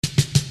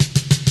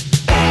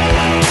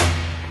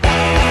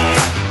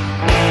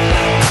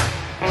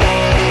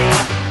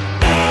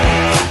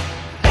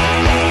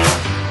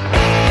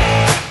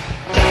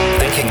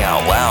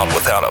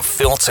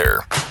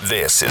filter.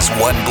 This is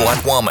One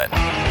Blunt Woman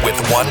with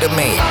Wanda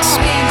Means.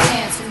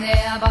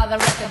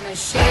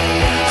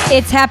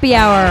 It's happy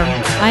hour.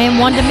 I am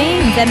Wanda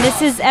Means, and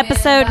this is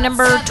episode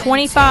number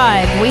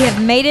 25. We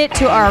have made it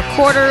to our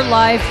quarter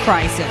life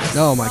crisis.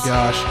 Oh my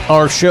gosh.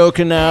 Our show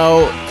can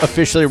now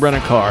officially rent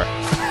a car.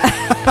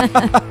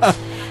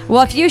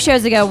 Well, a few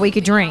shows ago, we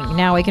could drink.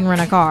 Now we can rent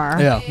a car.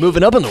 Yeah.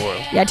 Moving up in the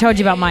world. Yeah, I told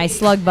you about my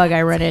slug bug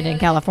I rented in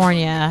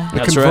California. The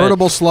That's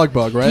convertible slug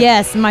bug, right?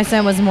 Yes, my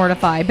son was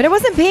mortified. But it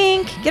wasn't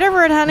pink. Get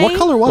over it, honey. What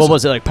color was What it?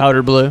 was it, like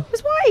powder blue? It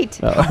was white.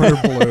 Powder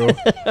blue.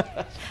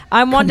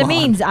 I'm Wanda Come on.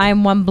 Means.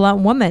 I'm One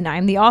Blunt Woman.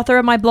 I'm the author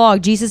of my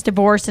blog, Jesus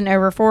Divorced and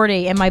Over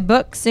 40, and my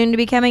book soon to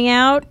be coming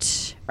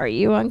out, Are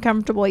You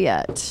Uncomfortable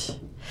Yet?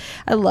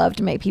 I love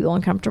to make people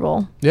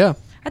uncomfortable. Yeah.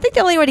 I think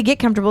the only way to get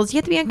comfortable is you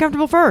have to be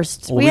uncomfortable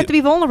first. Well, we have to be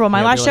vulnerable. My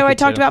yeah, last we show, like I it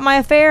talked too. about my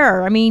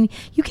affair. I mean,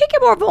 you can't get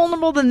more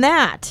vulnerable than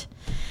that.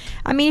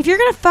 I mean, if you're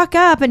going to fuck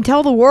up and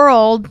tell the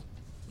world,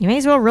 you may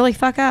as well really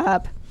fuck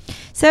up.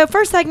 So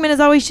first segment is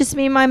always just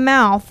me and my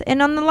mouth.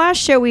 And on the last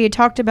show, we had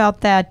talked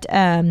about that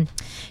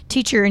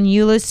teacher in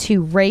Euless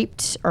who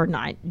raped, or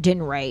not,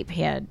 didn't rape.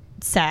 He had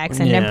sex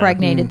and Yeah.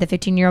 impregnated the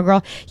 15-year-old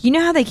girl. You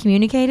know how they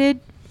communicated?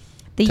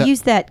 They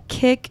used that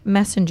Kik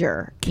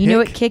messenger. You know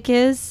what Kik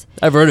is?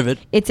 I've heard of it.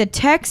 It's a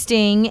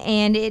texting,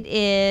 and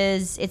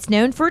it's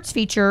known for its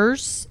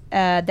features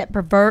that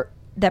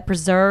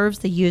preserves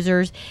the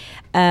user's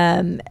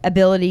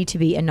ability to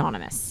be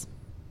anonymous.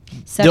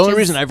 The only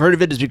reason I've heard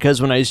of it is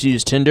because when I used to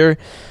use Tinder,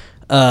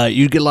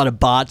 you'd get a lot of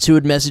bots who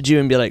would message you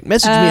and be like,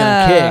 message me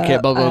on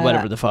Kik, blah, blah,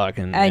 whatever the fuck.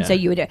 And so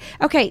you would do it.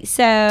 Okay,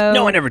 so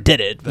no, I never did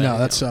it. But, No,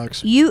 that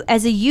sucks. you,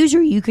 as a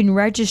user, you can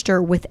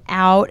register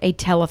without a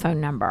telephone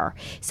number.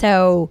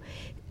 So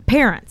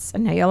parents, I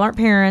know y'all aren't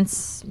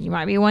parents, you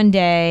might be one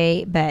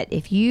day, but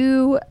if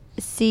you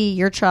see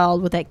your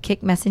child with that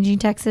Kik messaging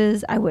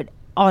texts, I would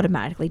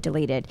automatically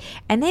delete it.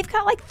 And they've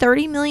got like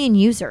 30 million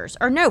users,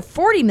 or no,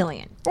 40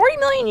 million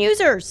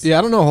users. Yeah,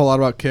 I don't know a whole lot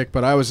about Kik,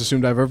 but I always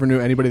assumed if I ever knew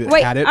anybody that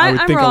Wait, had it, I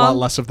would I'm think a lot wrong.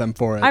 less of them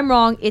for it. I'm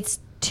wrong. It's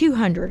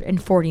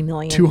 240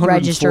 million 240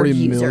 registered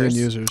million users.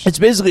 users. It's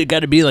basically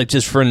got to be like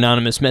just for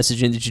anonymous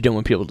messaging that you don't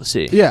want people to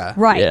see. Yeah.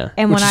 Right. Yeah.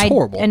 And Which when is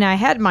horrible. I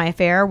had my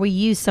affair, we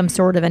used some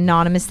sort of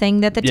anonymous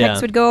thing that the text Yeah.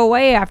 would go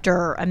away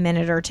after a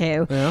minute or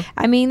two. Yeah.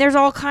 I mean, there's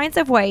all kinds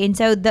of ways. And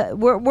so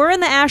we're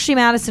in the Ashley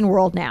Madison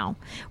world now.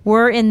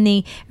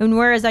 And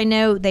whereas I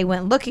know they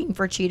went looking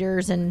for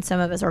cheaters and some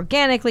of us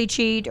organically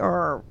cheat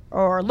or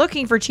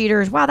looking for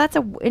cheaters. Wow, that's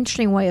an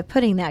interesting way of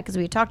putting that because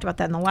we talked about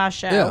that in the last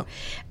show.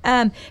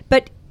 Yeah.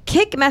 But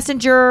Kik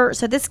Messenger,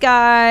 so this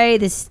guy,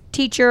 this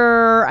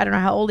teacher, I don't know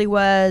how old he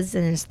was,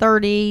 in his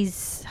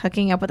 30s,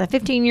 hooking up with a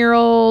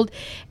 15-year-old,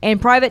 and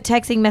private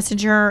texting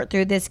messenger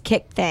through this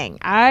Kik thing.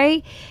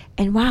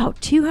 Wow,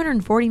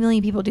 240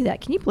 million people do that.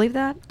 Can you believe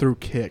that? Through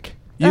Kik.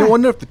 You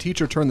wonder if the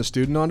teacher turned the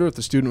student onto it, if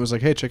the student was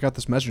like, hey, check out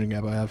this messaging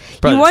app I have.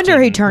 Probably You wonder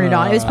who didn't. turned it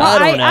on. It was I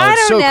don't know. I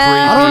It's don't so know. creepy.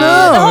 I don't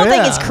know. The whole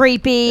thing Yeah. is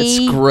creepy.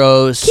 It's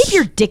gross. Keep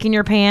your dick in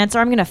your pants, or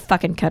I'm going to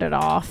fucking cut it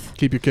off.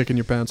 Keep your Kik in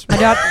your pants.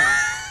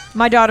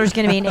 My daughter's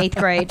going to be in 8th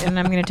grade, and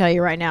I'm going to tell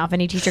you right now, if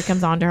any teacher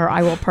comes on to her,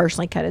 I will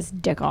personally cut his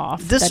dick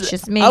off. That's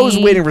just me. I was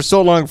waiting for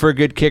so long for a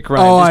good Kik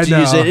rhyme Oh, just to I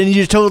use know. it, and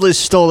you totally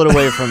stole it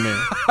away from me.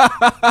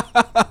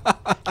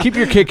 Keep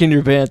your Kik in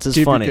your pants is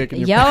Keep your funny. Kik in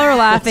your Y'all are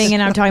laughing,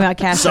 and I'm talking about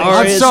castration.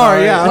 Sorry. I'm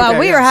sorry, yeah. Well, okay,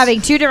 we yes. are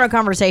having two different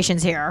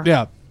conversations here.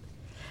 Yeah.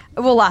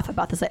 We'll laugh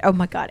about this later. Oh,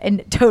 my God.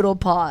 And total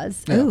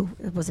pause. Yeah. Ooh,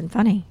 it wasn't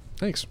funny.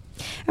 Thanks.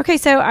 Okay,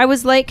 so I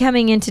was late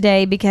coming in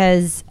today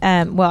because,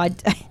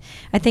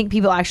 I think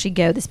people actually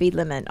go the speed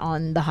limit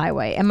on the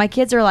highway. And my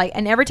kids are like,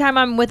 and every time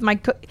I'm with my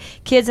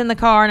kids in the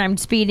car and I'm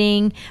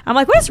speeding, I'm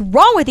like, what is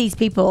wrong with these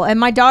people? And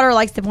my daughter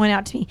likes to point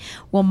out to me,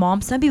 well,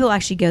 Mom, some people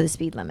actually go the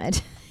speed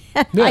limit.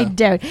 Yeah. I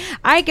don't.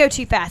 I go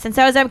too fast. And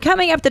so as I'm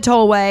coming up the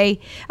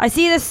tollway, I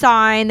see this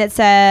sign that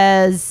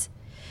says,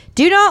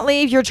 do not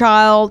leave your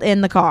child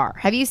in the car.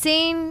 Have you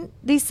seen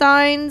these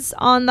signs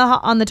on the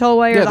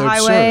tollway or the they're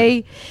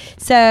highway?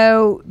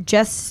 So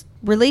just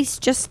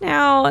released just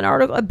now an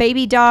article, a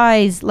baby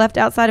dies left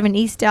outside of in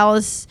East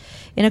Dallas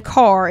in a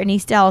car in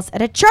East Dallas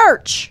at a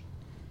church.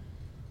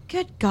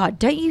 Good God,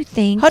 don't you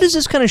think? How does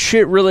this kind of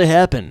shit really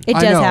happen? It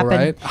I does know, happen.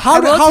 right? I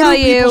How will do tell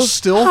people you,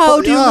 still...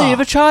 How do you Yeah. leave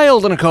a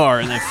child in a car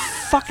and they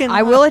fucking...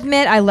 I will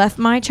admit I left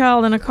my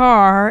child in a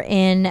car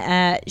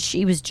and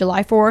she was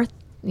July 4th.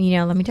 You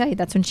know, let me tell you,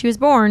 that's when she was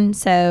born.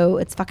 So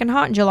it's fucking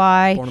hot in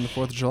July. Born on the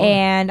 4th of July.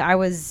 And I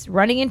was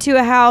running into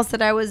a house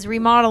that I was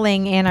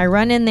remodeling, and I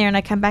run in there and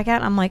I come back out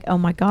and I'm like, oh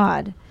my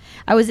God.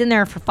 I was in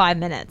there for 5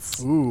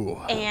 minutes. Ooh.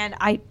 And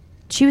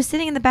she was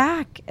sitting in the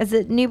back as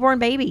a newborn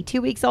baby,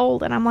 2 weeks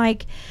old. And I'm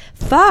like,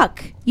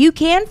 fuck, you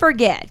can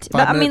forget.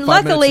 But I mean,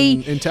 5 minutes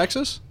luckily, in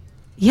Texas?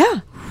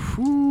 yeah.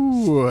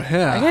 Ooh,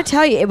 yeah. I gotta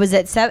tell you, it was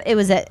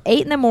at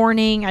 8 in the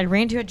morning. I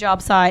ran to a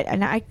job site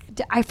and I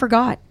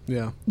forgot.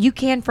 Yeah. You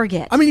can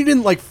forget. I mean, you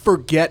didn't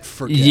forget.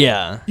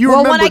 Yeah. You well,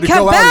 remember when I to come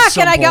go out back at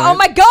some and I go, point. oh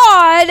my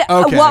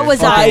God, Okay, what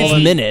was I?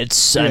 5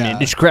 minutes. I mean,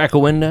 did you crack a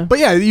window? But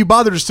yeah, you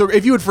bothered to still.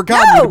 If you had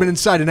forgotten, No. you'd have been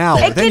inside an hour.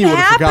 It then can you would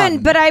have happen,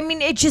 forgotten. but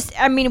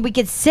I mean, we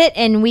could sit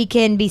and we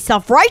can be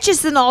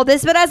self-righteous and all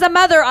this, but as a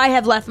mother, I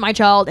have left my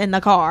child in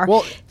the car.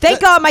 Well,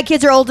 thank God my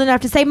kids are old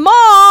enough to say,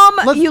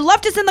 Mom, you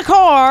left us in the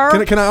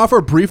car. Can I offer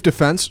a brief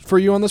defense for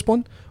you on this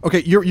one?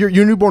 Okay, your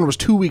newborn was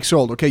 2 weeks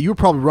old. Okay, you were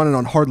probably running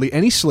on hardly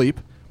any sleep,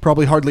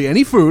 probably hardly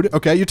any food.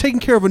 Okay, you're taking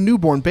care of a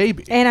newborn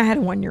baby. And I had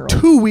a 1-year-old.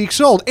 2 weeks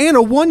old and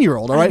a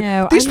 1-year-old. All right,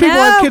 know, these I people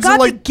know. have kids God,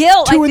 that are the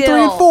guilt 2 I and 3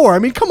 and feel. 4. I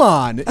mean, come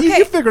on, Okay.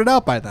 you figured it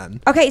out by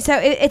then. Okay, so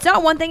it's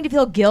not one thing to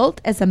feel guilt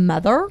as a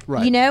mother,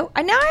 Right. you know.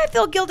 And now I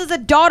feel guilt as a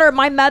daughter.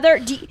 My mother,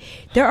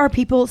 there are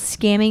people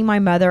scamming my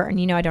mother,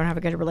 and I don't have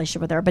a good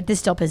relationship with her, but this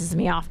still pisses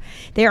me off.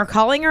 They are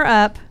calling her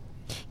up,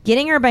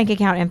 getting her bank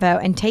account info,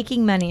 and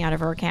taking money out of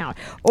her account.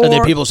 Are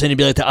there people saying to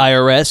be like the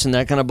IRS and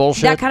that kind of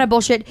bullshit? That kind of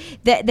bullshit.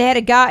 That they had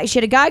a guy. She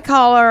had a guy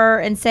call her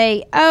and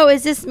say, "Oh,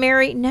 is this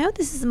Mary? No,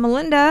 this is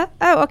Melinda.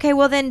 Oh, okay.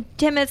 Well, then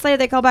 10 minutes later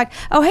they call back.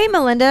 Oh, hey,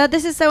 Melinda,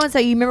 this is so and so.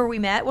 You remember we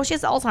met? Well, she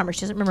has Alzheimer's.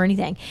 She doesn't remember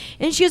anything.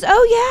 And she goes,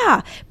 oh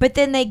yeah. But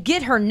then they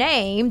get her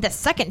name the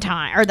second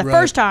time or the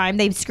first time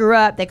they screw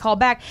up. They call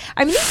back.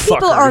 I mean, these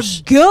people are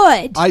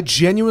good. I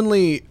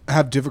genuinely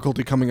have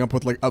difficulty coming up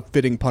with a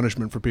fitting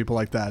punishment for people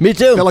like that. Me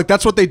too. Yeah,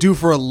 that's what they do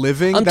for a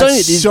living. I'm That's telling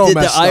you, so the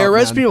messed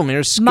IRS up, people, man,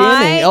 are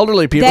scamming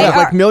elderly people they out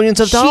are- millions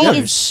of she dollars.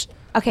 is-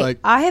 okay,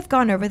 I have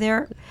gone over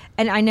there,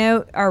 and I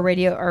know our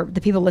radio or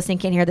the people listening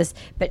can't hear this,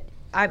 but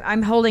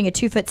I'm holding a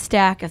 2-foot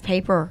stack of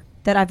paper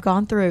that I've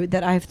gone through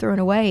that I've thrown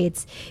away.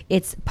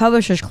 It's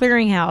Publishers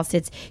Clearinghouse.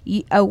 It's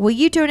will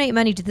you donate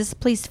money to this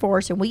police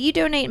force, and will you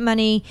donate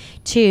money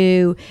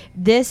to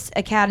this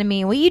academy,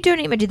 and will you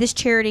donate money to this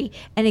charity?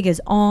 And it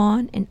goes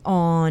on and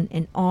on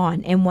and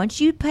on. And once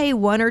you pay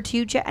 1 or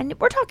 2 checks, and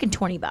we're talking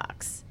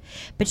 $20.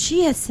 But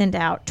she has sent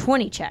out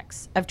 20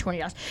 checks of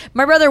 $20.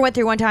 My brother went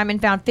through one time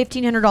and found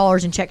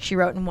 $1,500 in checks she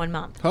wrote in 1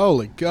 month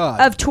Holy God.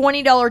 of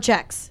 $20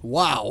 checks.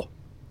 Wow.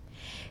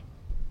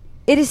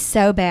 It is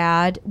so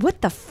bad.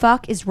 What the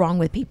fuck is wrong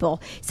with people?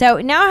 So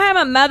now I'm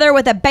a mother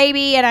with a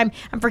baby, and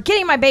I'm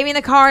forgetting my baby in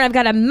the car, and I've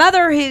got a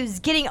mother who's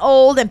getting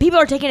old, and people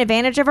are taking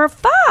advantage of her.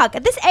 Fuck.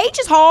 This age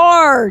is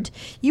hard.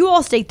 You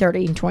all stay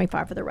 30 and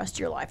 25 for the rest of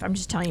your life. I'm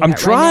just telling you I'm that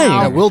trying. right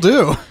Yeah, now. will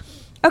do.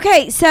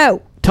 Okay,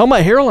 so Tell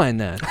my hairline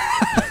that.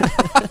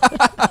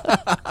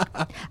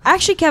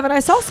 actually, Kevin, I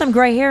saw some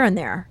gray hair in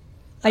there.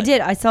 I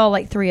did. I saw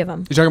like 3 of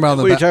them. You talking about on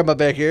the What are you back? talking about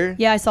back here?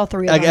 Yeah, I saw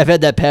 3 of them. I've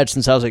had that patch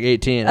since I was like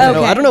 18. Okay.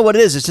 I don't know what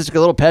it is. It's just like a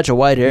little patch of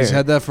white hair. He's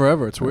had that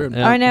forever. It's weird.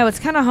 Yeah. I know, it's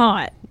kind of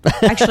hot.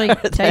 Actually,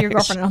 tell your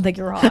girlfriend I don't think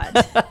you're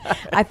hot.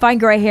 I find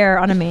gray hair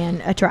on a man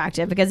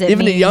attractive because it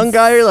Even a means, young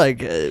guy, you're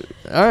like,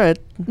 all right.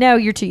 No,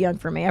 you're too young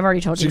for me. I've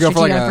already told you. Should you You're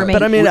go for too like young a? for me.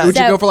 But I mean, would you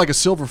So- go for like a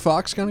silver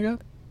fox kind of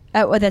guy?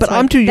 Well, that's But who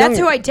I'm too young. That's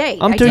who I date.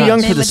 I'm I too date young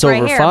men for the with gray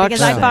silver hair fox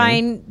because I thing.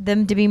 find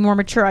them to be more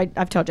mature.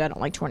 I've told you I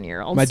don't like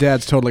 20-year-olds. My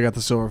dad's totally got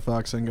the silver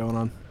fox thing going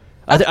on.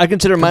 I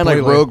consider mine like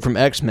Completely. Rogue from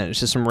X-Men. It's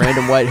just some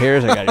random white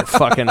hairs I got. You're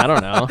fucking, I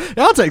don't know.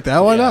 Yeah, I'll take that.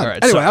 Why Yeah, not? all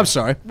right, Anyway, sorry. I'm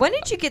sorry. When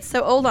did you get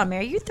so old on me?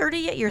 Are you 30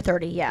 yet? You're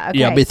 30. Yeah. Okay.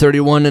 Yeah, I'll be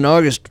 31 in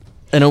August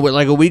in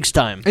like a week's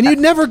time. And you'd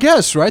never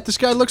guess, right? This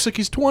guy looks like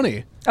he's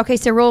 20. Okay,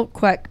 so real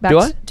quick. Back Do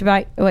I? To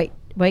my,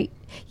 wait.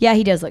 Yeah,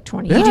 he does look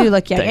 20. Yeah. You do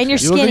look young. Thanks, And you're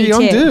man. You look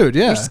like skinny, a young too. dude,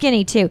 yeah. You're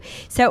skinny, too.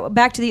 So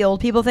back to the old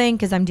people thing,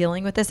 because I'm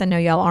dealing with this. I know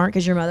y'all aren't,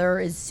 because your mother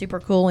is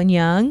super cool and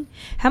young.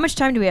 How much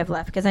time do we have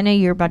left? Because I know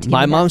you're about to give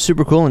My me mom's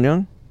super cool and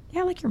young.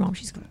 Yeah, I like your mom.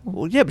 She's cool.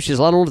 Well, yeah, but she's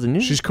a lot older than you.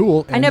 She's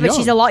cool. I know, and but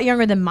she's a young. lot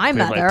younger than my We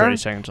have mother. like 30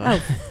 seconds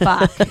left.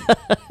 Oh, fuck.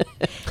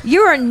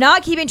 You are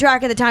not keeping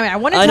track of the time. I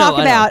want to I know, talk I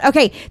know. about,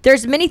 okay,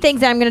 there's many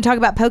things that I'm going to talk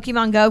about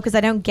Pokemon Go because I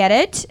don't get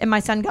it. And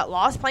my son got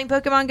lost playing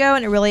Pokemon Go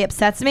and it really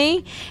upsets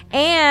me.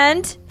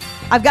 And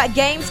I've got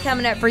games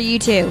coming up for you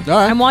too. All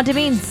right. I'm Wanda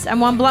Means. I'm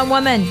One Blunt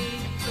Woman.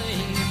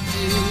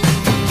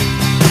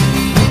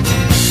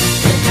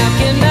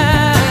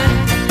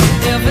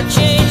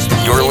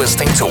 You're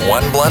listening to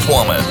One Blunt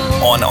Woman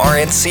on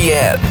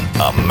RNCN,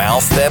 a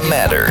mouth that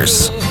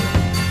matters.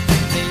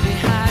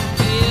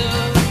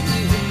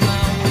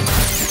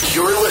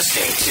 You're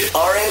listening to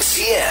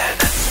RNCN,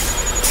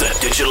 the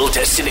digital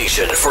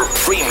destination for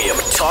premium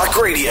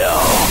talk radio.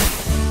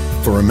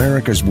 For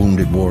America's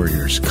wounded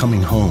warriors,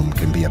 coming home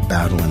can be a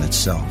battle in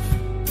itself.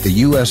 The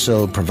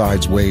USO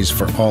provides ways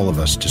for all of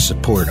us to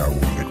support our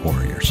wounded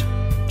warriors.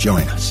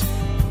 Join us.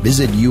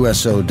 Visit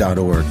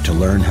USO.org to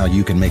learn how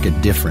you can make a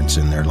difference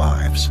in their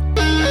lives.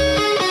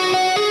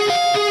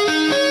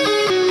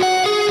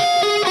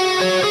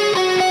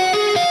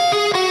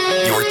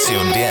 You're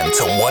tuned in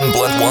to One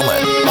Blunt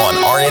Woman on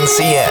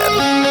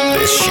RNCN.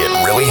 This shit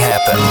really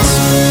happens.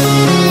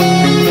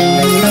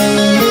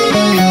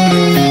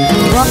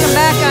 Welcome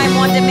back. I'm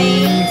Wanda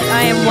Means.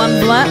 I am One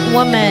Blunt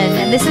Woman.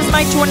 And this is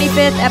my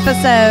 25th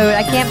episode.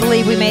 I can't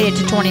believe we made it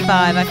to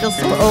 25. I feel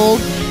so old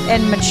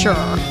and mature.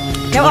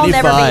 No, I'll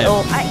never be 25.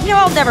 old.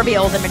 I'll never be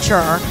old and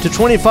mature. To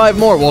 25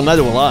 more. Well,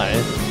 neither will I.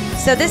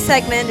 So this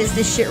segment is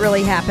This Shit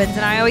Really Happens,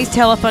 and I always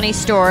tell a funny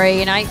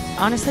story, and I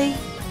honestly,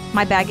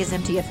 My bag is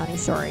empty of funny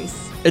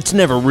stories. It's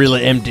never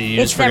really empty.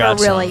 You It's just forgot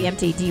never really some.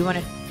 empty. Do you want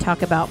to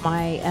talk about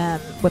my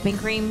whipping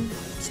cream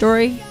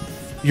story?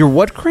 Your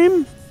what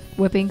cream?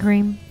 Whipping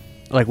cream?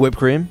 Like whipped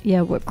cream?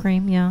 Yeah, whipped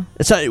cream, yeah.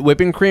 It's not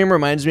whipping cream.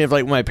 Reminds me of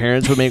like when my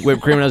parents would make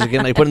whipped cream when I was a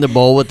kid. Like put in the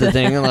bowl with the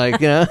thing and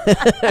like, you know.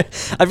 I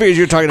figured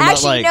you were talking about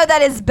Actually, like. no,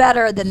 that is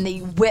better than the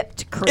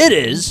whipped cream. It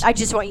is. I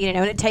just want you to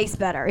know, and it tastes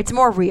better. It's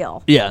more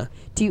real. Yeah.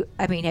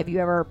 Have you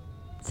ever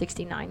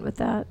 69 with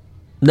that?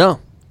 No.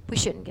 We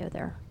shouldn't go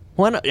there.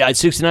 Why not? Yeah, it's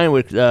 69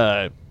 with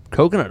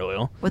coconut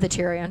oil. With a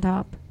cherry on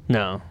top?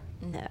 No.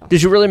 No.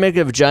 Did you really make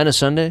a vagina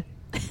sundae?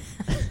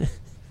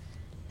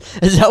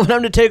 Is that what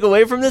I'm to take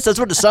away from this? That's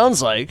what it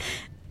sounds like.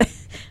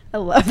 I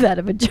love that,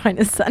 a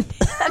vagina sundae.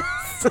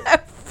 That's so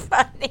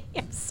funny.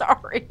 I'm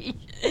sorry.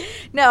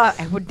 No,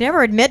 I would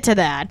never admit to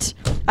that.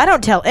 I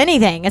don't tell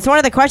anything. It's one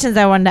of the questions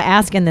I wanted to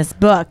ask in this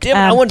book. Damn,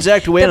 I want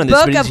Zach to weigh in on this,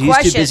 but book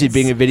he's of too busy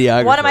being a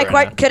videographer. One of my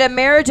right now. could a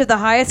marriage of the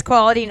highest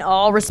quality in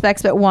all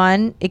respects but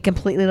one, it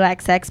completely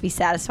lacks sex, be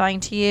satisfying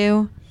to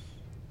you?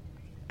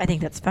 I think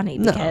that's funny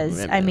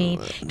because,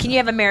 can you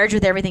have a marriage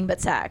with everything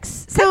but sex?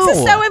 Sex is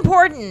No. so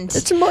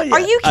important. Are Are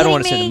you kidding I don't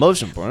want me? to say the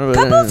most important.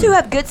 But Couples who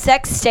have good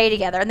sex stay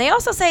together. And they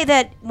also say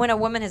that when a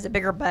woman has a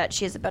bigger butt,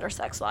 she has a better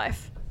sex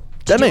life.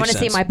 That Do you makes want to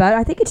see sense. my butt?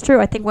 I think it's true.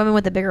 I think women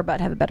with a bigger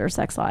butt have a better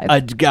sex life.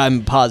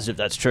 I'm positive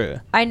that's true.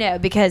 I know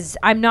because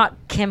I'm not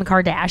Kim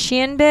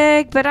Kardashian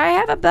big, but I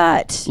have a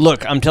butt.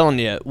 Look, I'm telling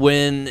you,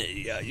 when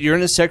you're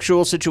in a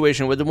sexual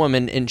situation with a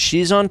woman and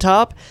she's on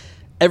top,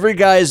 every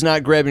guy is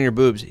not grabbing your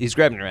boobs. He's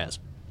grabbing your ass.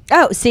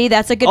 Oh, see,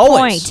 that's a good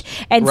Always,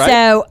 point. And right?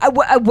 so,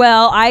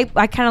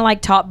 I kind of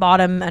like top,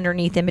 bottom,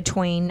 underneath, in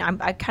between.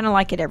 I kind of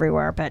like it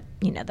everywhere, but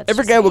that's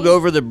Every just guy will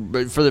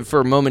me. go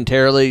for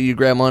momentarily. You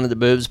grab onto the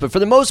boobs, but for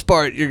the most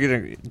part, you're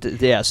gonna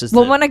the ass is.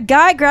 Well, when a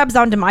guy grabs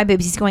onto my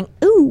boobs, he's going,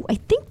 "Ooh, I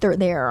think they're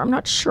there. I'm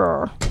not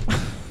sure."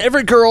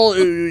 every girl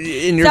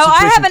in your So I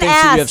situation have an thinks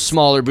that you have ass.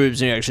 smaller boobs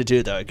than you actually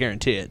do, though. I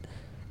guarantee it.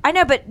 I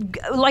know, but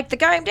like the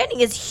guy I'm dating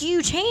has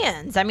huge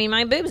hands. I mean,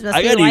 my boobs must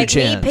I be got like huge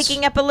me hands.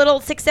 picking up a little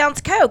 6-ounce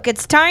Coke.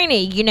 It's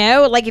tiny,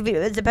 like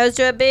as opposed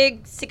to a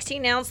big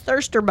 16-ounce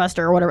Thirster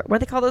Buster or whatever. What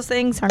do they call those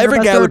things? Hunger Every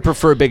guy Buster? would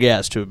prefer a big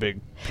ass to a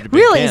big.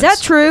 Really? Is that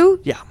pants.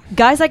 true? Yeah.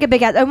 Guys like a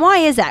big ass. And why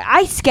is that?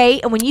 I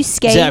skate, and when you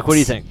skate, Zach, what do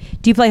you think?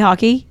 Do you play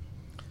hockey?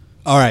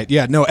 All right,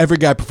 yeah, no, every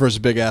guy prefers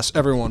a big ass.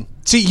 Everyone.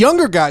 See,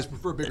 younger guys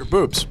prefer bigger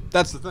boobs.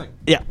 That's the thing.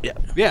 Yeah.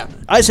 Yeah.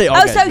 I say all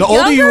Oh, guys. so The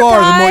older younger you are,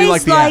 the more you guys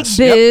like the ass.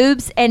 Yep.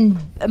 boobs,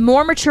 and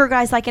more mature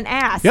guys like an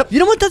ass. Yep. You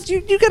know what? That's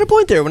you got a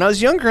point there. When I was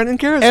younger, I didn't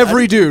care.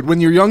 Every dude, when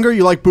you're younger,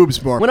 you like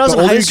boobs more. when I was the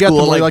in older high you get, the school,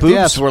 more you like like the boobs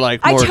ass. were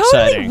like I more totally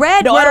exciting.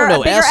 read no, I where don't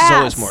know. a bigger Ass is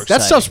always ass- more That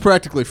exciting. stuff's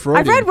practically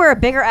Freudian. I've read where a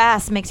bigger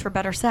ass makes for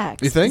better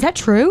sex. You think? Is that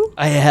true?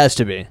 It has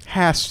to be.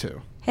 Has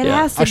to. It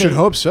Yeah. has to I should be.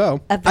 hope so.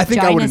 A I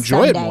think I would vagina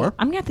enjoy it sundae. more.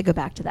 I'm going to have to go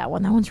back to that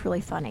one. That one's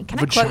really funny. Can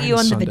I quote Vagina you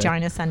on sundae. the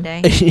vagina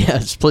Sunday?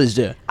 Yes, please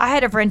do. I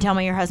had a friend tell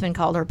me your husband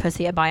called her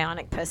pussy a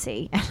bionic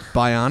pussy.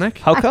 Bionic?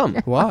 How come?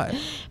 Why?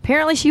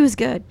 Apparently she was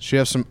good. She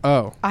has some.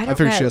 Oh, I don't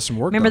figured know. she has some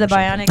work. Remember the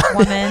done or bionic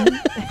woman?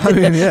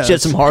 something. I mean, yeah. She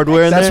had some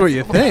hardware in That's there. what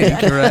you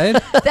think,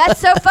 right?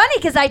 That's so funny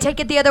because I take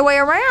it the other way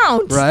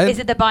around. Right. Is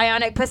it the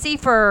bionic pussy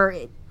for...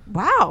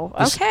 Wow.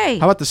 Okay.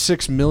 How about the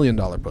 $6 million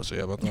pussy?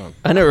 How about that?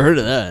 I never heard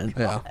of that.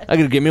 Yeah. I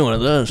gotta get me one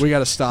of those. We got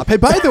to stop. Hey,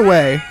 by the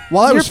way,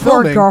 while I Your was poor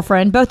filming,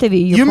 girlfriend. Both of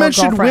you. Your you poor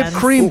mentioned whipped girlfriends.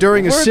 cream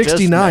during a We're just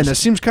 69. That messing.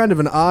 seems kind of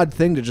an odd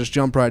thing to just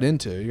jump right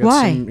into. You got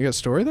Why? You got a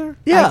story there?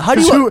 Yeah, how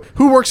do 'Cause you-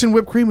 Who works in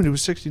whipped cream when he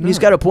was 69? He's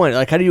got a point.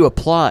 Like, how do you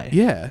apply?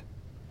 Yeah.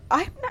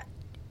 I'm not...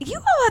 You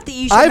all have to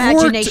use your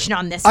imagination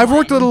on this I've one.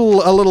 worked a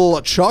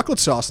little chocolate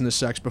sauce in this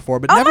sex before,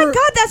 but Oh never. my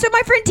God, that's what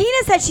my friend Tina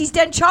said. She's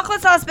done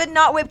chocolate sauce, but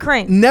not whipped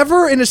cream.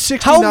 Never in a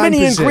 69. How many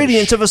position.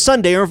 ingredients of a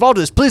sundae are involved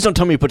in this? Please don't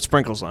tell me you put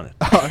sprinkles on it.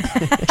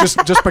 just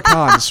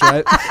pecans,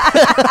 right?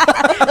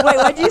 Wait,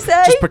 what'd you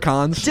say? Just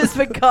pecans. Just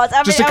because.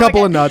 I Just mean, a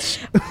couple oh of my nuts.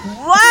 God.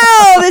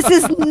 Wow, this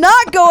is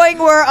not going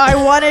where I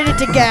wanted it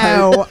to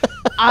go.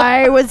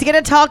 I was going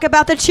to talk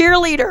about the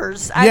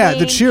cheerleaders. Yeah,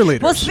 the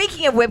cheerleaders. Well,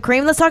 speaking of whipped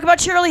cream, let's talk about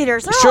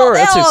cheerleaders. Sure,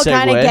 that's a all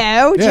kind of segue.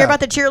 go. Did you Yeah. hear about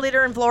the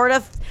cheerleader in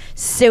Florida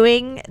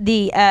suing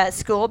the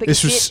school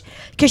because This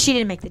was- she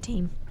didn't make the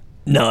team?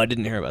 No, I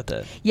didn't hear about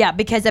that. Yeah,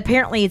 because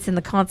apparently it's in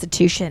the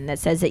Constitution that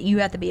says that you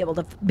have to be able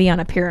to be on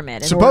a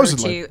pyramid in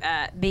Supposedly. order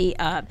to be.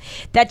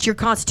 That's your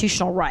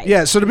constitutional right.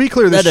 Yeah, so to be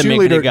clear, this That doesn't make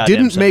any cheerleader goddamn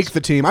didn't sense. make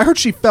the team. I heard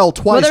she fell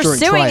twice Well, they're during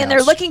suing tryouts. and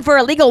they're looking for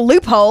a legal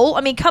loophole.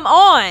 I mean, come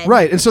on.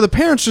 Right, and so the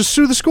parents just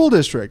sue the school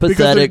district because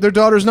Pathetic. their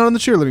daughter's not on the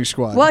cheerleading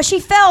squad. Well,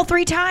 she fell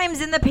 3 times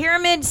in the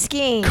pyramid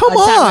scheme. Come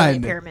It's not really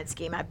on. a pyramid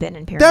scheme. I've been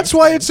in pyramid. That's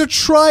why schemes. it's a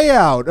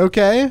tryout,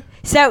 okay?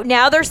 So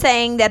now they're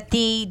saying that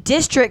the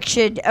district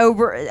should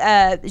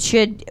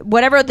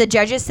whatever the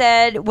judges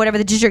said, whatever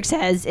the district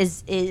says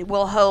is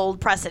will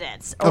hold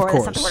precedence, Of or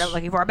course. something what I'm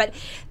looking for. But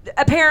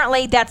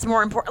apparently that's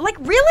more important. Like,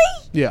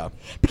 really? Yeah.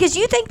 Because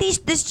you think this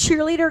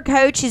cheerleader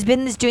coach has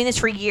been doing this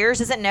for years,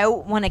 doesn't know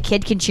when a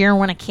kid can cheer and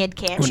when a kid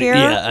can't cheer?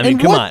 Yeah, I mean,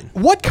 And come what, on.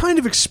 What kind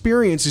of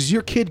experience is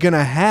your kid going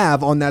to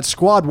have on that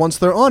squad once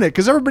they're on it?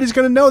 Because everybody's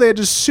going to know they had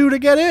to sue to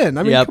get in.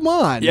 I mean, Yep. come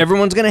on.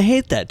 Everyone's gonna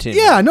hate that team.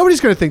 Yeah, nobody's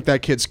going to think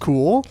that kid's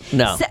cool.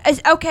 No.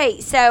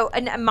 So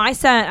my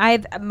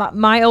son,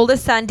 my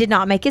oldest son did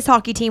not make his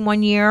hockey team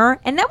one year,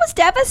 and that was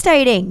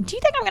devastating. Do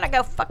you think I'm going to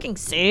go fucking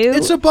sue?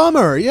 It's a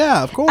bummer.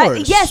 Yeah, of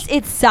course. Yes,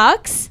 it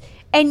sucks.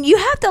 And you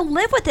have to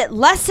live with it.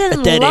 Lesson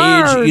At that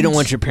learned. age, you don't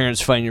want your parents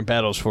fighting your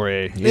battles for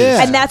you.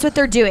 Yeah. And that's what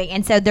they're doing.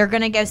 And so they're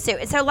going to go sue.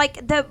 And so,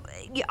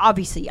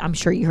 obviously, I'm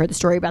sure you heard the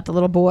story about the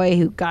little boy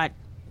who got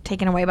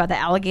taken away by the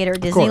alligator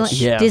at course.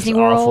 Disneyland, Yeah, Disney it's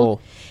World.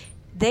 awful.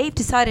 They've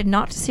decided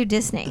not to sue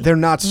Disney. They're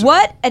not suing.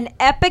 What an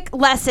epic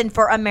lesson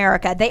for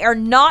America. They are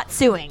not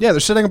suing. Yeah, they're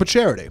setting up a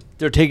charity.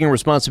 They're taking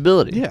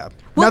responsibility. Yeah.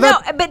 Well, Now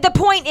no, but the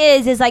point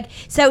is like,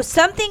 so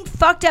something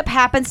fucked up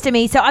happens to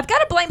me, so I've got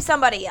to blame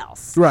somebody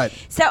else. Right.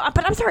 So,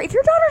 but I'm sorry, if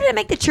your daughter didn't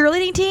make the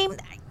cheerleading team,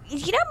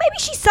 maybe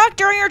she sucked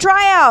during her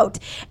tryout,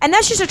 and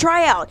that's just a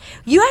tryout.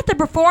 You have to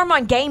perform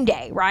on game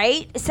day,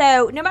 right?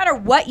 So no matter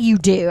what you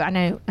do, I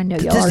know The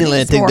y'all are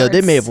Disneyland thing, though, they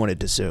sports. may have wanted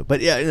to sue. But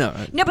yeah, no.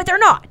 No, but they're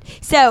not.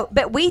 So,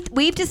 but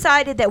we've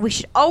decided that we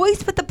should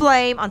always put the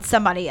blame on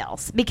somebody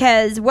else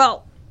because,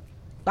 well,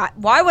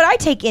 why would I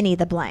take any of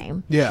the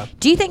blame? Yeah.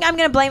 Do you think I'm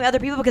going to blame other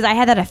people because I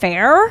had that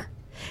affair?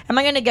 Am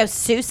I going to go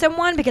sue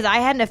someone because I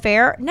had an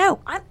affair? No,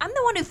 I'm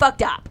the one who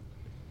fucked up.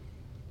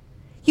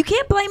 You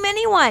can't blame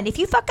anyone. If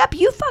you fuck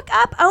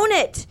up, own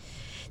it.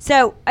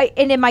 So,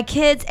 and in my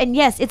kids, and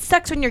yes, it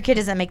sucks when your kid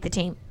doesn't make the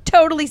team.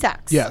 Totally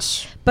sucks.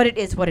 Yes. But it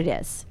is what it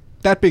is.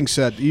 That being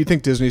said, you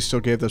think Disney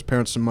still gave those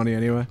parents some money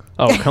anyway?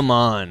 Oh, come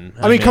on.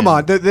 I mean, come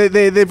on.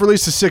 They've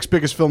released the 6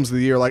 biggest films of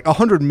the year. Like,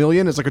 $100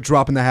 million is like a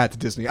drop in the hat to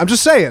Disney. I'm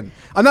just saying.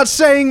 I'm not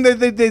saying that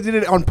they did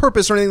it on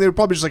purpose or anything. They were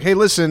probably just like, hey,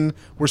 listen,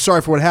 we're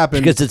sorry for what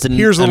happened. Because it's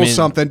Here's a little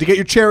something to get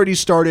your charity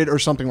started or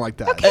something like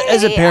that. Okay.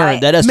 As a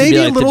parent, that has to Maybe be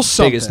a like little the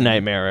biggest something.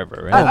 nightmare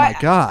ever, Oh, right?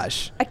 my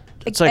gosh.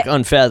 It's like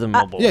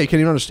unfathomable. Yeah, you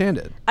can't even understand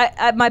it.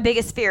 My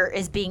biggest fear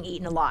is being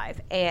eaten alive,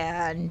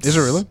 and Is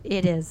it really?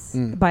 It is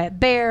by a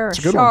bear, a a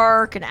good one.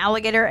 shark, an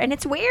alligator, and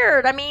it's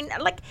weird. I mean,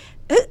 like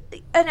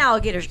an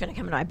alligator's going to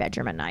come into my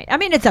bedroom at night. I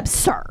mean, it's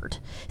absurd.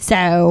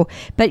 So,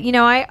 but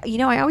I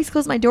always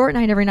close my door at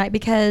night every night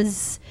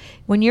because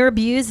when you're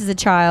abused as a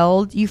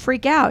child, you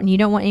freak out and you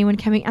don't want anyone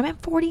coming. I'm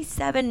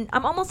 47.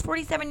 I'm almost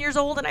 47 years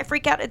old, and I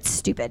freak out. It's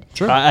stupid.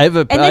 Sure. I have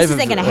a, And I this have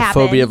isn't gonna a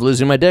happen. phobia of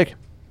losing my dick.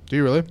 Do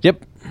you really?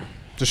 Yep.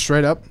 Just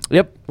straight up?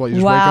 Yep. Well, you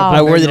just Wow. wake up I one I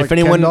day worry and that you're if like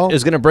anyone Ken doll?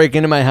 is going to break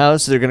into my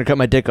house, they're going to cut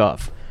my dick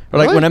off. Or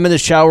like Really? when I'm in the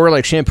shower,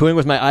 like shampooing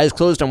with my eyes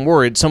closed, I'm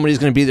worried somebody's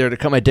going to be there to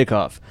cut my dick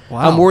off. Wow.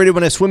 I'm worried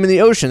when I swim in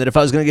the ocean that if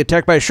I was going to get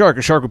attacked by a shark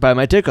would bite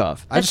my dick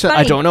off. I just That's I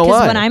funny, don't know 'cause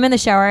why. when I'm in the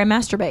shower, I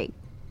masturbate.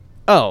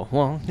 Oh,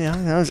 well,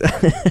 yeah.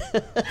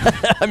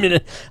 I mean,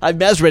 I've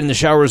masturbated in the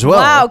shower as well.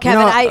 Wow, Kevin,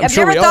 know, I've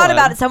sure never we all thought have.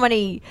 about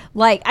somebody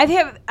like I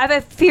have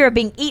a fear of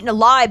being eaten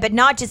alive, but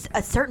not just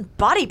a certain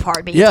body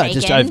part being Yeah,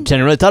 taken. just I've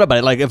never really thought about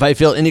it. Like if I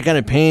feel any kind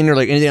of pain or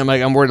like anything,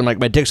 I'm worried. I'm like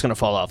my dick's gonna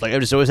fall off. Like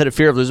I've just always had a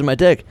fear of losing my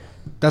dick.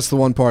 That's the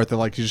one part that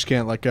like you just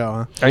can't let go,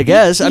 huh? I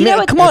guess. I You know mean,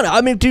 what- come on.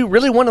 I mean, do you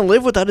really want to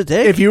live without a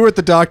dick? If you were at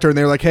the doctor and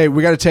they were like, hey,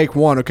 we got to take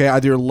one, okay,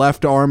 either your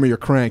left arm or your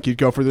crank, you'd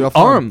go for the left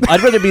arm,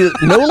 I'd rather be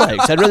no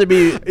legs. I'd rather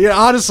be. Yeah,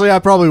 honestly, I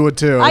probably would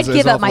too. I'd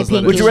give up awful my as that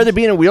pinky. is. Would you rather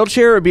be in a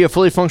wheelchair or be a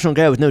fully functional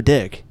guy with no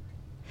dick?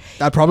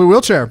 I'd probably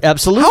wheelchair.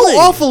 Absolutely.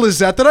 How awful is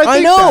that I I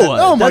think know. that?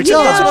 Oh my that's,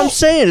 god. That's what I'm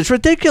saying. It's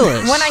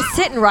ridiculous. when I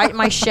sit and write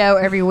my show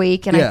every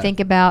week, and Yeah.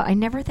 I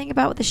never think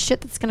about the shit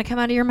that's going to come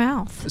out of your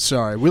mouth.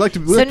 Sorry, we like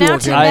to. So now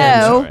to I am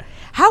know, sorry.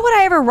 how would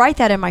I ever write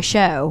that in my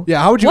show?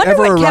 Yeah, how would you Wonder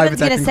ever what arrive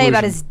Kevin's at that gonna say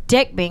about conclusion? his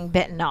dick being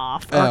bitten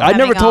off? or I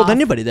never coming told off?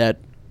 anybody that.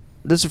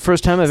 This is the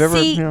first time I've ever.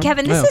 See, you know,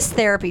 Kevin, this Yeah. is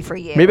therapy for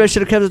you. Maybe I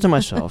should have kept it to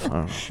myself. I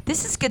don't know.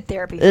 This is good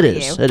therapy It for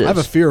is. you. It is. I have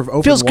a fear of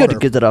open Feels good water. to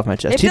get that off my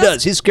chest. It He feels-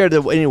 does. He's scared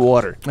of any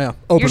water. Yeah,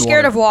 open You're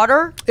scared water. of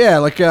water? Yeah,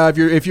 like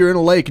if you're in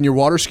a lake and you're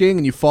water skiing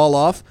and you fall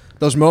off,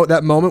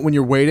 that moment when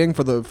you're waiting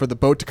for the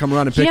boat to come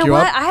around and You pick know you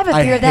what? up. I have a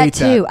fear of that hate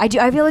too. I do.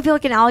 I really feel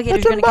like an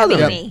alligator's going to come doesn't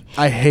eat bother me.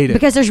 I hate it.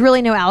 Because there's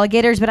really no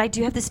alligators, but I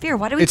do have this fear.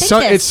 Why do we It's think so-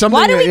 this? it's something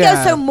Why do we that-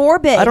 yeah. go so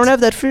morbid? I don't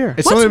have that fear.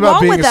 It's What's something about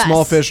wrong being with a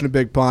small us? fish in a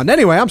big pond.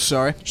 Anyway, I'm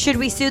sorry. Should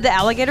we sue the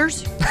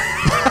alligators?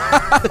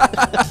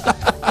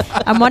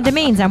 I'm one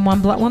Demeans. I'm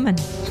one blunt woman.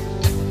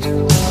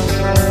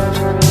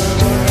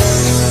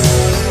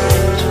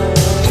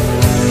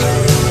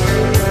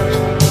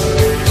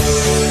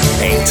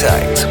 Hang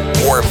tight.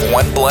 More of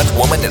One Blunt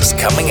Woman is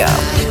coming up.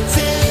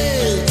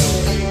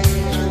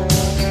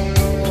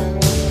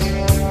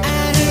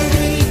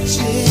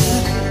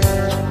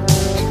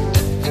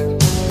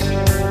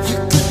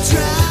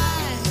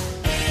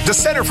 The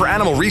Center for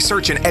Animal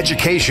Research and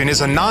Education is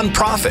a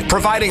nonprofit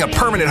providing a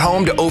permanent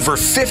home to over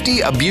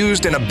 50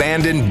 abused and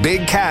abandoned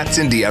big cats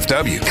in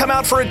DFW. Come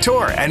out for a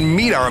tour and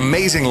meet our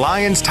amazing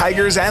lions,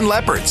 tigers, and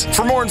leopards.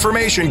 For more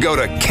information, go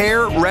to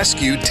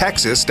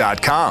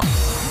carerescuetexas.com.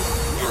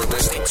 You're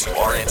listening to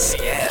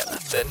RNCN,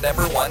 the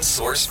 #1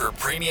 source for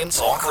premium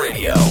talk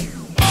radio.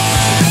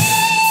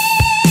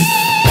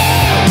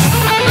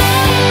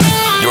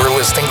 You're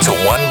listening to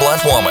One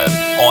Blunt Woman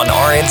on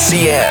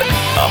RNCN,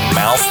 a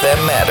mouth that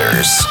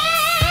matters.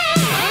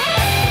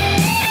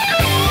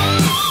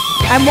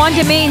 I'm one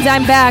Demeans.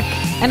 I'm back.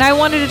 and I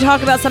wanted to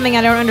talk about something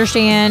I don't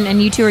understand,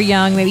 and you two are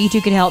young. Maybe you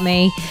two could help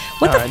me.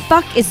 What the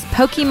fuck is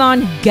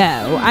Pokemon Go?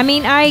 I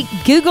mean, I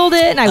Googled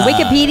it and I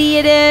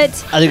Wikipedia'd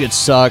it. I think it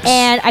sucks.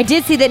 And I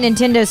did see that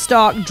Nintendo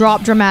stock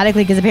dropped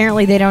dramatically because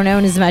apparently they don't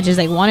own as much as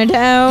they wanted to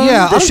own.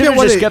 Yeah, They should've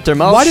just kept their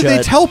mouth Why did they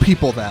shut. tell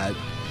people that?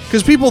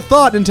 Because people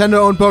thought Nintendo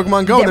owned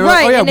Pokemon Go. And they were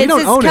right, like, oh, yeah, and we it's don't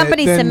this own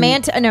company, it.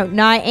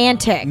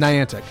 Niantic.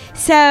 Niantic.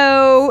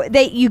 So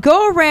you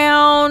go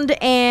around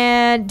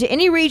and to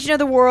any region of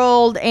the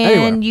world, and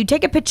Anywhere. you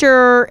take a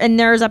picture, and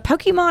there's a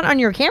Pokemon on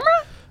your camera.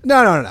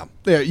 No.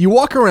 Yeah, you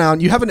walk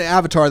around. You have an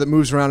avatar that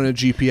moves around in a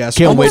GPS.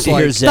 Can't wait almost to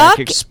hear like- Zach fuck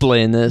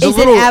explain this. Is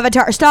an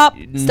avatar? Stop!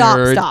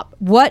 Nerd.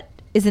 What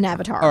is an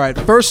avatar? All right,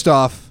 first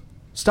off,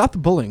 stop the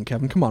bullying,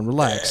 Kevin. Come on,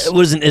 relax.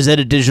 Is that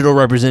a digital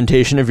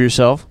representation of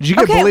yourself? Did you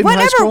get Okay, bullied in high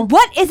whatever. school?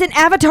 What is an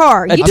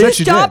avatar? You bet two you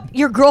stop did.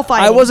 your girl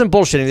fighting. I wasn't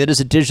bullshitting. That is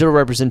a digital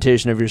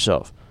representation of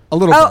yourself. A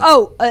little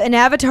bit. An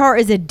avatar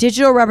is a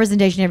digital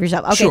representation of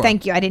yourself. Okay, Sure.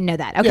 thank you. I didn't know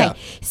that. Okay, Yeah.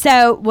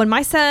 so when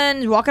my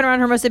son's walking around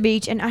Hermosa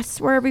Beach, and I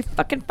swear every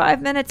fucking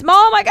 5 minutes,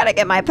 Mom, I gotta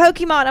get my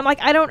Pokemon. I'm like,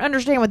 I don't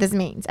understand what this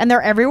means, and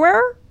they're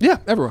everywhere. Yeah,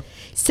 everywhere.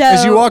 So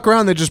As you walk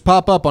around, they just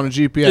pop up on a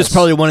GPS. There's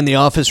probably one in the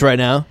office right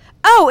now.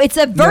 Oh, it's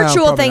a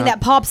virtual probably thing not.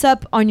 that pops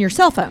up on your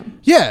cell phone.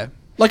 Yeah.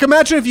 Like,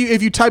 imagine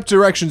if you typed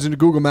directions into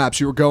Google Maps,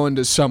 you were going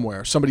to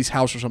somebody's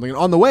house or something, and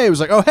on the way, it was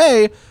like, oh,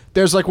 hey,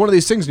 there's like one of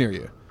these things near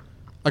you.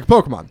 Like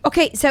Pokemon.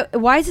 Okay, so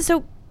why is it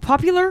so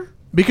popular?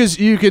 Because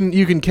you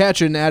can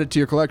catch it and add it to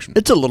your collection.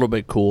 It's a little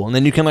bit cool, and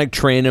then you can like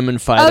train them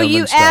and fight them. Oh,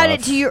 you and stuff. add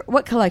it to your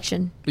what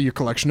collection? Your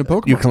collection of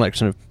Pokemon. your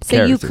collection of So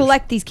characters. you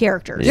collect these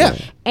characters. Yeah.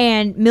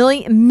 And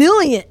millions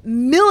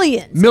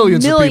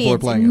Millions of people are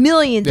playing it.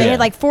 Millions. They Yeah. had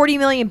like 40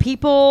 million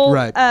people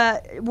Right.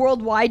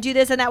 worldwide do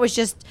this, and that was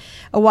just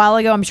a while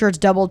ago. I'm sure it's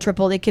doubled,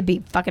 tripled. It could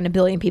be fucking a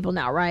billion people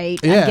now, right?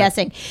 Yeah. I'm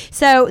guessing.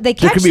 So they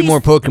catch There could be these-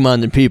 more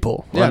Pokemon than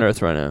people Yeah. on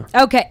Earth right now.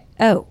 Okay.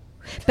 Oh.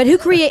 But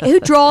who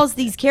draws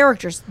these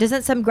characters?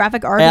 Doesn't some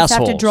graphic artist have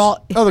to Assholes. draw?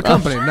 Oh, the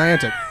company,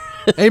 Niantic.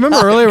 Hey, remember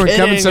earlier when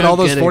Kevin said all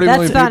those kidding. 40 That's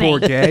million funny. people were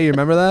gay? You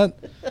remember that?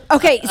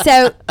 Okay,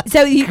 so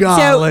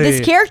Golly.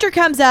 this character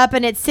comes up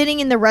and it's sitting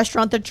in the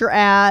restaurant that you're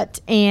at,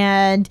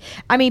 and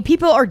I mean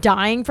people are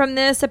dying from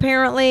this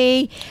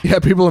apparently. Yeah,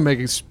 people are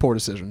making poor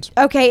decisions.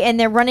 Okay, and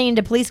they're running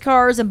into police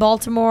cars in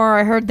Baltimore.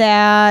 I heard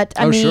that.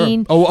 I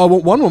mean, sure. Oh,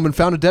 one woman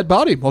found a dead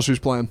body while she was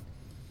playing.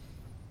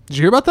 Did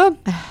you hear about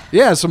that?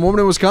 Yeah, some woman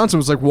in Wisconsin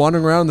was like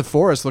wandering around in the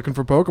forest looking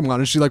for Pokemon,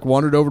 and she like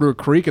wandered over to a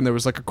creek, and there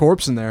was like a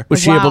corpse in there. Was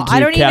she Wow, able I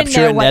to don't even capture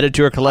know it and what- add it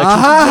to her collection?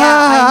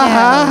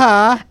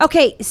 yeah, I know.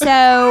 Okay,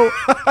 so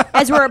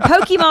as we're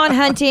Pokemon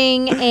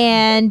hunting,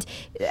 and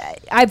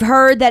I've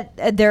heard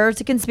that there's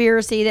a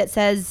conspiracy that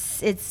says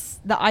it's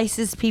the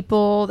ISIS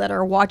people that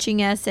are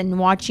watching us and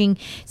watching.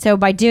 So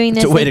by doing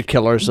It's this, a way to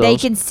kill ourselves. They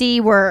can see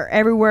where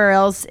everywhere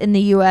else in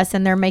the U.S.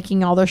 and they're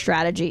making all their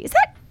strategy. Is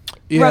that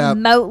Yeah.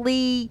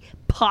 remotely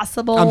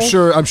possible?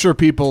 I'm sure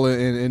people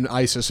in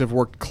ISIS have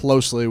worked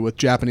closely with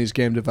Japanese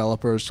game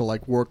developers to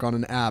like work on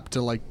an app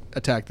to like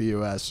attack the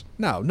U.S.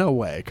 No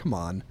way. Come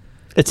on.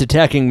 It's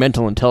attacking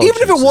mental intelligence.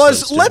 Even if it is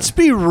was, what's let's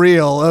doing. be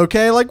real,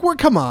 okay? Like,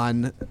 come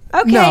on.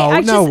 Okay, No,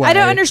 I no way. I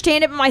don't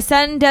understand it, but my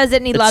son does it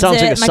and he It loves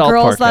sounds it. like a My South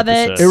girls Park love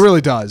episode. it. It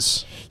really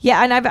does.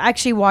 Yeah, and I've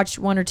actually watched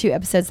 1 or 2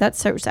 episodes.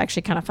 So it's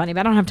actually kind of funny,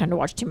 but I don't have time to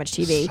watch too much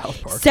TV.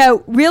 South Park.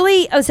 So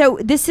really, so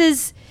this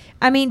is.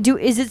 I mean,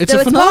 is it? It's So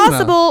a it's phenomenon.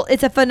 possible.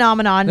 It's a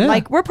phenomenon. Yeah.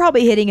 Like we're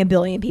probably hitting 1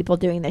 billion people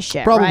doing this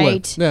shit, Probably.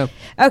 right? Yeah.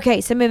 Okay,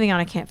 so moving on.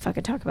 I can't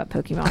fucking talk about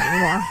Pokemon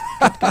anymore.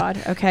 Good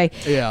God. Okay.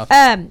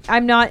 Yeah.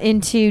 I'm not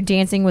into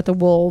Dancing with the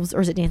Wolves,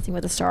 or is it Dancing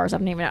with the Stars? I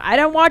don't even know. I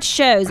don't watch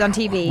shows on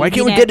TV. Why can't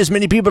you we know? get as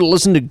many people to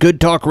listen to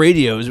Good Talk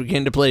Radio as we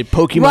can to play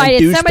Pokemon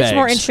Right, douchebags? it's so much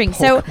more interesting.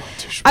 So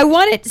I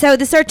wanted. So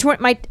this are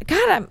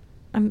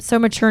I'm so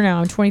mature now.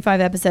 I'm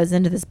 25 episodes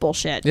into this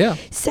bullshit. Yeah.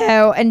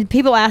 So, and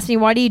people ask me,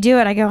 why do you do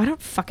it? I go, I don't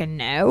fucking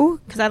know.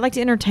 Because I like to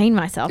entertain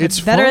myself.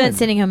 It's better fun. than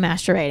sitting home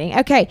masturbating.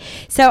 Okay.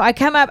 So I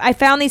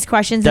found these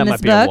questions That in might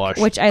this be a book, wash.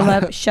 which I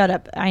love. Shut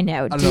up. I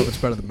know. I don't know if it's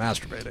better than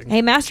masturbating.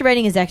 Hey,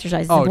 masturbating is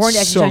exercise. It's Oh, important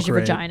to it's so exercise your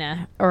great.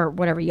 vagina or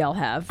whatever y'all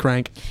have.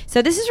 Crank.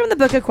 So this is from the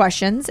book of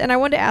questions, and I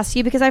wanted to ask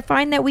you because I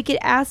find that we could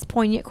ask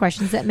poignant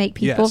questions that make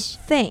people Yes.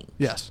 think.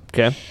 Yes.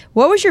 Okay.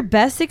 What was your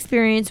best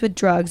experience with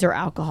drugs or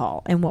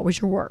alcohol, and what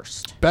was your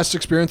worst? Best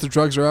experience with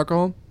drugs or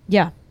alcohol?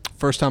 Yeah.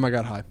 First time I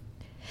got high.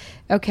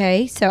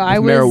 Okay, so I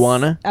was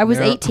marijuana? I was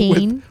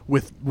 18.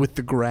 With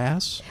the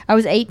grass. I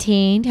was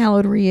 18. How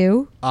old were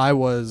you? I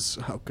was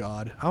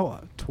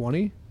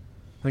 20.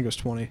 I think it was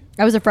 20.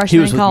 I was a freshman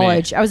was in with me.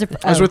 college. I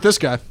was with this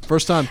guy.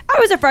 First time. I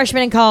was a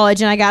freshman in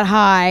college, and I got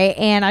high.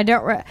 And I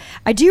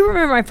do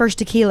remember my first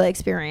tequila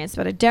experience,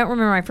 but I don't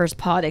remember my first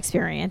pot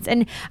experience.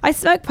 And I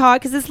smoke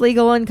pot because it's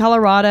legal in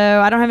Colorado.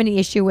 I don't have any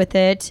issue with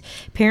it.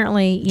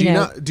 Apparently,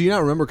 Do you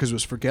not remember because it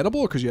was forgettable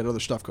or because you had other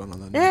stuff going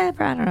on that night?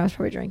 I don't know. I was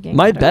probably drinking.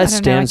 My I don't- best I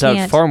don't know. I stands out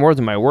can't. far more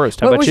than my worst.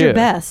 How What about was you? your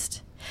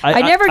best?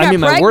 I never got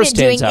mean, my pregnant worst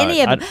doing stands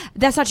any out. of them.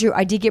 That's not true.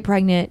 I did get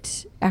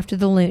pregnant after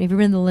the loon. Have you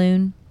been in the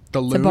loon? The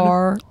It's a loon?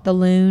 bar. The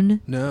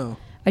loon. No.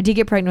 I did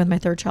get pregnant with my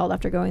third child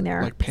after going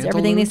there. Like 'Cause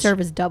everything they pantaloons?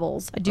 serve is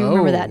doubles. I do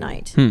remember that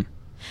night.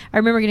 I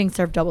remember getting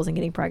served doubles and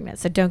getting pregnant.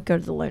 So don't go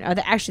to the Luna.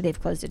 Actually, they've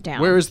closed it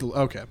down. Where is the?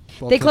 Okay.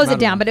 Well, They closed it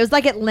down, but it was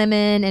like at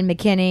Lemon and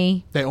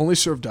McKinney. they only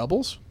serve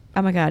doubles.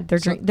 Oh my God,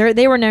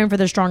 they were known for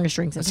their strongest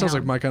drinks in That sounds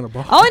town. like my kind of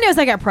bar. All I know is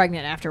I got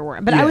pregnant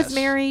afterward, but I was Yes.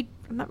 married.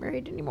 I'm not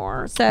married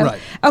anymore. So Right.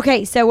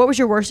 okay. So what was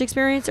your worst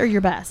experience or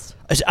your best?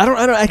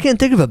 I can't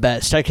think of a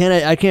best. I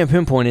can't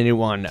pinpoint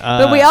anyone.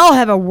 But we all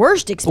have a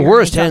worst experience.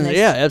 Worst, on and this.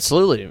 yeah,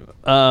 absolutely.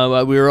 We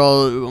were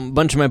all a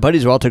bunch of my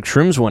buddies. We all took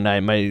shrooms one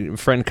night. My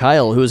friend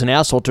Kyle, who was an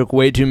asshole, took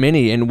way too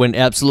many and went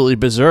absolutely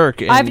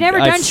berserk. And I've never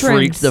done I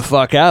freaked shrooms. the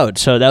fuck out.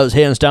 So that was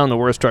hands down the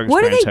worst drug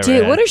What do experience they I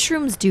ever do? had. What do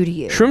shrooms do to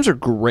you? Shrooms are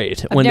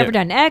great. I've never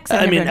done X.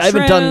 I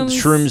haven't done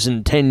shrooms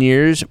in 10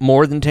 years,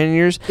 more than 10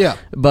 years. Yeah.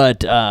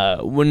 But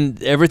when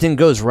everything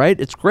goes right,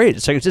 it's great.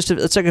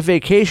 It's like a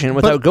vacation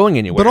without going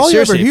anywhere. But all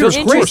Seriously, you ever hear it is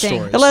feels horror great. Interesting.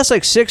 stories. It lasts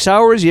like 6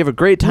 hours. You have a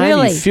great time.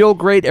 Really? You feel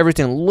great.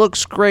 Everything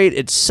looks great.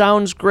 It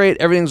sounds great.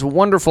 Everything's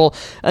wonderful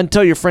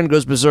until your friend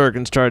goes berserk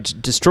and starts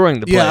destroying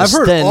the place. Yeah, I've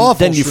heard then, awful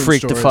then you shroom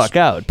freak the stories. fuck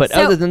out. But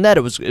So- other than that,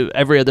 it was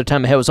every other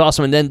time I had was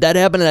awesome. And then that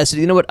happened, and I said,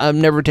 you know what? I'm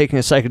never taking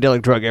a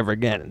psychedelic drug ever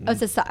again. Oh,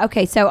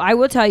 okay, so I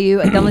will tell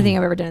you the only thing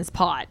I've ever done is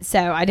pot. So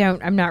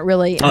I'm not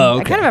really.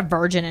 I'm kind of a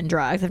virgin in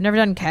drugs. I've never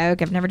done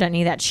coke. I've never done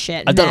any of that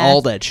shit. I've done meth.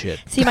 all that shit.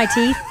 See my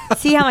teeth?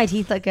 See how my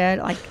teeth look good?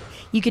 Like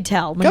you could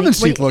tell. When Kevin's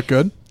teeth look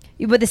good.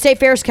 But the state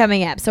fair's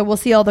coming up, so we'll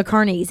see all the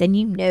carnies, and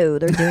you know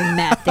they're doing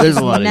meth. There's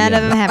a lot of None yeah.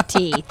 of them have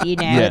teeth. You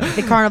know, Yeah.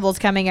 the carnival's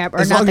coming up,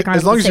 or As not long, the carnival.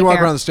 as long the as state you walk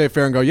fair. around the state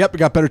fair and go, "Yep, we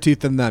got better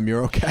teeth than them,"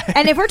 you're okay.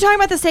 And if we're talking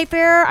about the state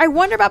fair, I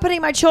wonder about putting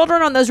my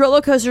children on those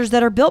roller coasters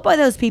that are built by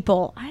those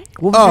people.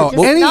 Oh,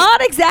 Just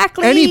not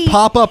exactly. Any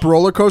pop-up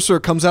roller coaster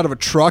that comes out of a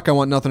truck, I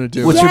want nothing to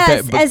do with. What's your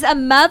Yes, ba- as a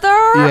mother,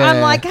 I'm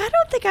Yeah. like, I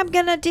don't think I'm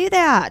gonna do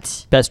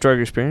that. Best drug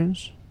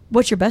experience?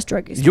 What's your best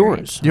drug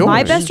experience? Yours. My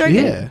Yours, best drug.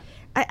 yeah.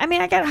 I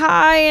mean, I got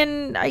high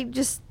and I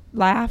just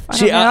laugh. I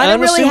See, don't know. I don't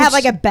honestly really have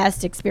was- like a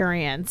best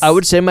experience. I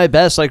would say my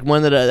best, like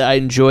one that I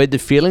enjoyed the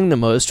feeling the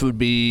most, would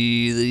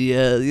be the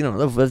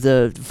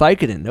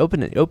Vicodin,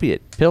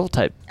 opiate pill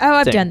type. Oh,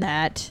 I've thing. done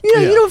that.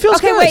 Yeah, you know, it feels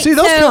Okay, good. wait. See,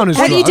 those so count as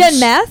have you drugs. done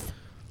meth?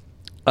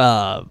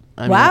 I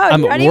mean, Wow,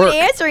 I'm you're at not even work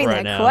answering right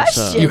that now,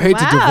 question. so- You hate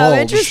to wow,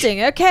 divulge.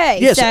 interesting. Okay.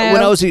 Yes,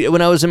 so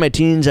when I was in my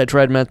teens, I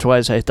tried meth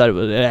twice. I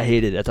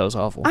hated it. I thought it was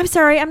awful. I'm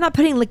sorry, I'm not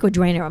putting liquid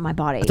Drano in my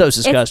body. thought it was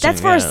disgusting,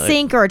 That's for yeah, a like,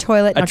 sink or a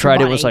toilet. I not tried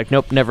your it. Was body. like,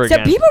 nope, never So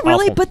again. people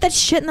really Awful. put that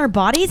shit in their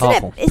body?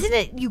 Awful. Isn't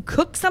it? You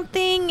cook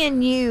something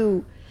and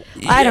you.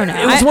 I don't know.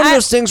 It was one of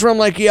those things where I'm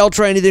like, yeah, I'll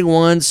try anything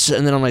once,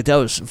 and then I'm like, that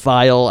was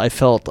vile. I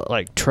felt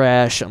like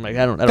trash. I'm like,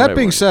 I don't. That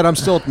being said, I'm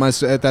still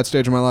at that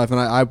stage of my life, and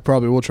I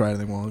probably will try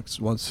anything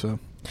once. So.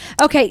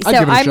 Okay, so I'd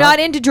give it a I'm shot. not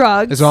into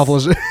drugs. As awful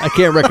as it I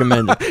can't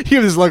recommend it.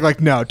 you just look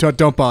like no,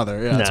 don't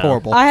bother. Yeah, it's No.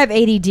 horrible. I have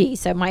ADD,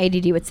 so my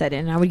ADD would set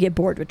in, and I would get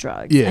bored with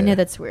drugs. Yeah. I know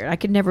that's weird. I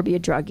could never be a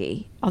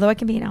druggie, although I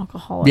can be an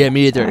alcoholic. Yeah,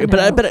 me either. I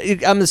But know.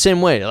 I'm the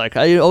same way. Like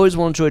I always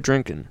will enjoy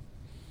drinking.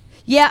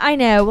 Yeah, I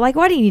know. Like,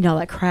 why do you need all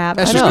that crap?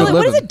 That's I just don't good really-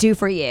 what does living. it do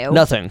for you?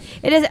 Nothing.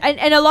 It is,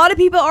 and a lot of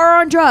people are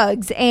on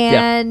drugs,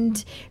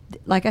 and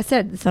like I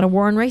said, it's not a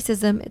war on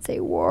racism; it's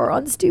a war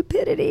on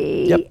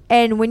stupidity. Yep.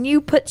 And when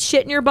you put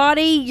shit in your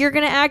body, you're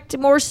gonna act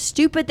more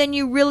stupid than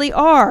you really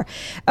are.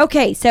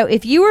 Okay, so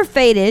if you were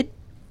fated,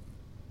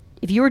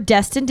 if you were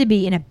destined to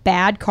be in a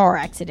bad car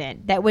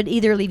accident that would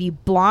either leave you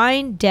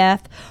blind,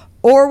 deaf,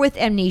 or with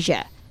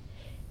amnesia,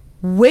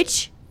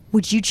 which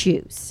would you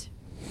choose?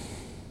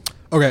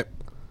 Okay,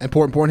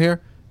 important point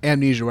here.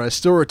 Amnesia, but I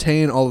still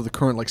retain all of the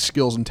current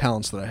skills and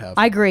talents that I have.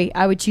 I agree.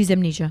 I would choose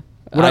amnesia.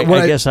 Would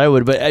I guess I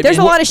would, but There's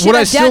a lot of shit would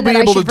I I've still done be that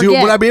I able to should do?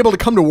 forget. Would I be able to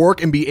come to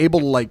work and be able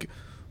to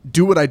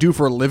do what I do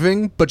for a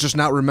living, but just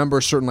not remember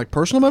certain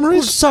personal It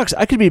memories? sucks.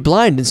 I could be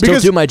blind and still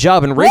Because- do my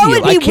job in That radio.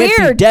 would be I can't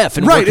weird. be deaf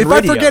and Right. work in If I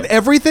radio. forget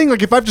everything,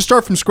 if I have to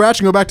start from scratch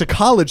and go back to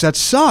college, that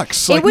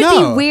sucks. It would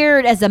no. be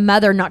weird as a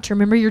mother not to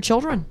remember your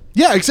children.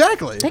 Yeah,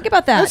 exactly. Think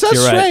about that. That's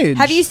You're right. strange.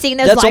 Have you seen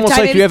those That's Lifetime almost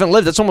like movies? you haven't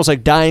lived. That's almost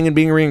like dying and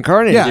being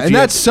reincarnated. Yeah, if and you,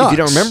 that If you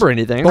don't sucks. remember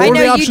anything. But I what are the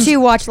know you options? two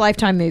watch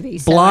Lifetime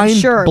movies. So I'm Blind,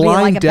 sure it'd be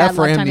blind, like a deaf, bad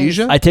or Lifetime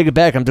amnesia? movie. I take it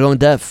back. I'm going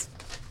deaf.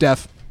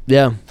 Deaf.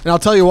 Yeah. And I'll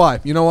tell you why.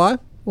 You know why?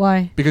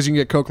 Why? Because you can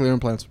get cochlear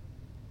implants.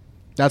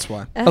 That's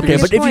why. Okay, good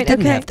but if you point.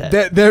 didn't Okay.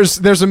 have that,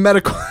 There's a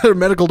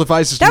medical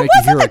devices to That make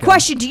you hear wasn't the again.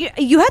 question.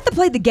 You have to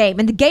play the game,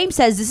 and the game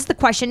says this is the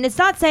question. It's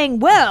not saying,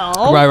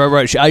 well,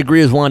 right. I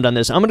agree with Wanda on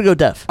this. I'm going to go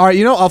deaf. All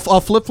right, I'll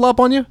flip flop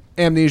on you.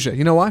 Amnesia.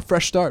 You know why?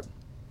 Fresh start.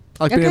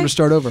 I like being able to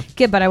start over.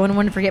 Good, but I wouldn't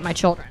want to forget my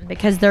children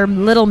because they're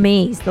little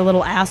me's, the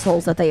little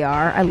assholes that they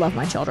are. I love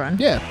my children.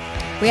 Yeah.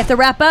 We have to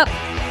wrap up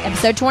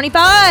episode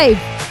 25.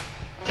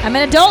 I'm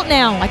an adult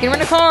now. I can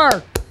rent a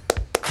car.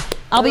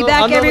 I'll be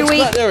back every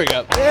week. There we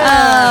go.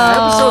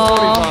 Episode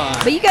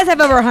 25. But you guys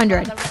have over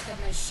 100.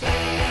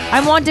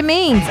 I'm Wanda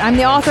Means. I'm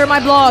the author of my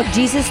blog,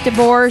 Jesus,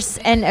 Divorce,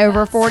 and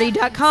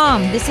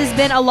Over40.com. This has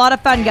been a lot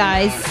of fun,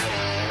 guys.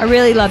 I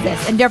really love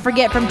this. And don't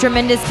forget, from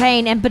tremendous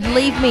pain, and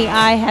believe me,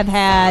 I have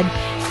had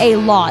a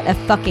lot of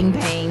fucking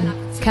pain,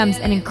 comes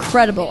an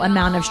incredible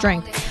amount of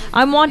strength.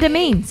 I'm Wanda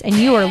Means, and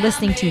you are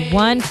listening to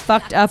One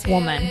Fucked Up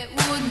Woman.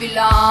 For more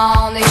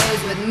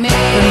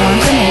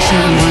information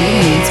on Wanda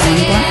Means One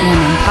Blunt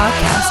Woman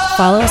podcast,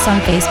 Follow us on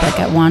Facebook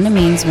at Wanda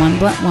Means One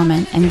Blunt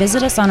Woman and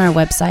visit us on our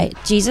website,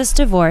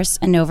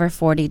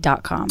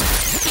 JesusDivorceAndOver40.com.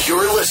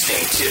 You're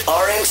listening to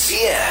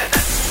RNCN,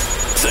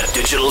 the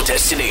digital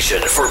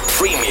destination for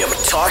premium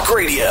talk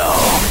radio.